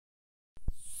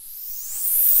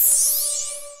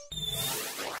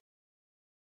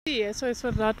Sí, eso es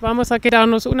verdad. Vamos a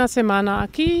quedarnos una semana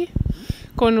aquí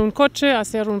con un coche a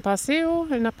hacer un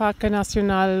paseo en el Parque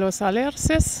Nacional Los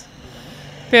Alerces,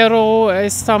 pero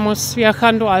estamos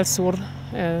viajando al sur.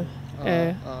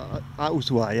 A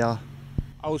Ushuaia,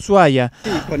 A Ushuaia. sí,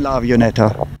 con la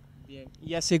avioneta. Bien.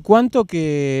 ¿Y hace cuánto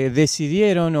que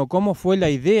decidieron o cómo fue la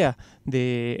idea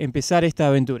de empezar esta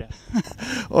aventura?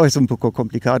 Oh, es un poco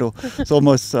complicado.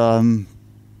 Somos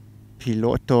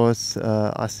pilotos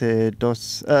hace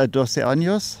 12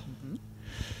 años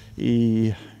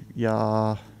y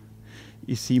ya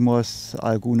hicimos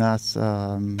algunos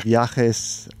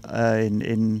viajes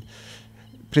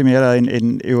primero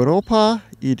en Europa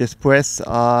y después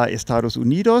a Estados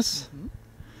Unidos.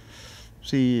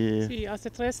 Sí, Sí, hace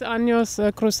 3 años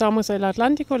cruzamos el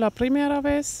Atlántico la primera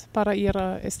vez para ir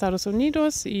a Estados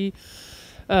Unidos y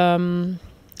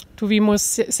tuvimos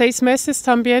 6 meses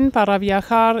también para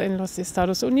viajar en los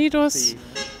Estados Unidos, sí.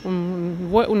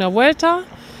 Una vuelta.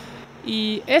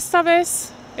 Y esta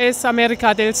vez es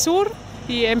América del Sur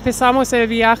y empezamos el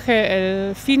viaje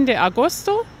el fin de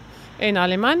agosto en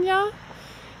Alemania.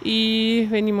 Y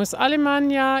venimos a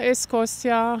Alemania,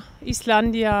 Escocia,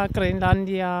 Islandia,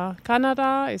 Groenlandia,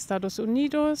 Canadá, Estados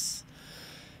Unidos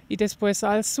y después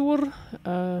al sur,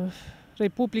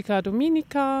 República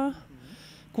Dominicana,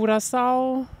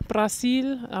 Curazao,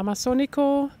 Brasil,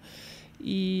 Amazónico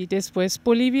y después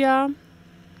Bolivia,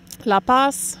 La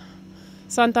Paz,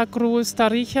 Santa Cruz,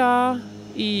 Tarija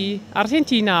y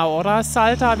Argentina ahora,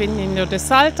 Salta, viniendo de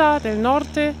Salta del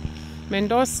norte,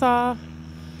 Mendoza,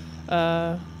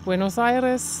 Buenos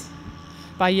Aires,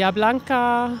 Bahía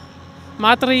Blanca,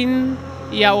 Madrid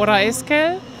y ahora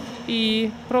Esquel y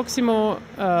próximo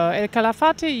El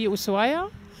Calafate y Ushuaia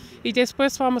y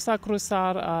después vamos a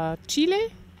cruzar a Chile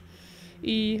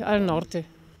y al norte.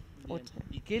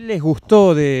 ¿Y qué les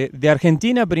gustó de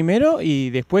Argentina primero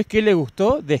y después qué les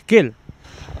gustó de Esquel?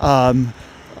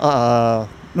 Lo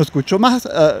escucho más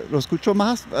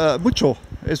mucho.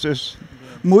 Es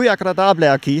muy agradable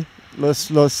aquí.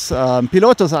 Los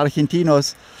pilotos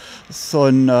argentinos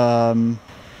son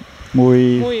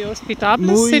muy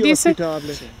hospitables, se dice.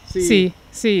 hospitables. Sí,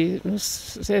 sí,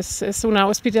 es una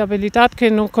hospitalidad que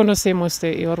no conocemos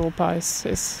de Europa.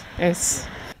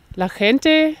 La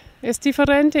gente es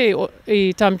diferente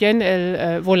y también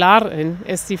el volar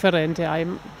es diferente.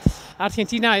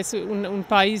 Argentina es un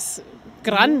país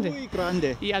grande. Muy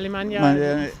grande. Y Alemania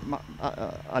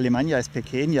Es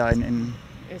pequeña.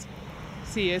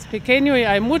 Sí, es pequeño y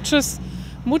hay muchos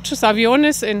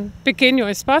aviones en pequeño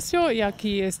espacio y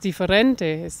aquí es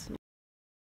diferente.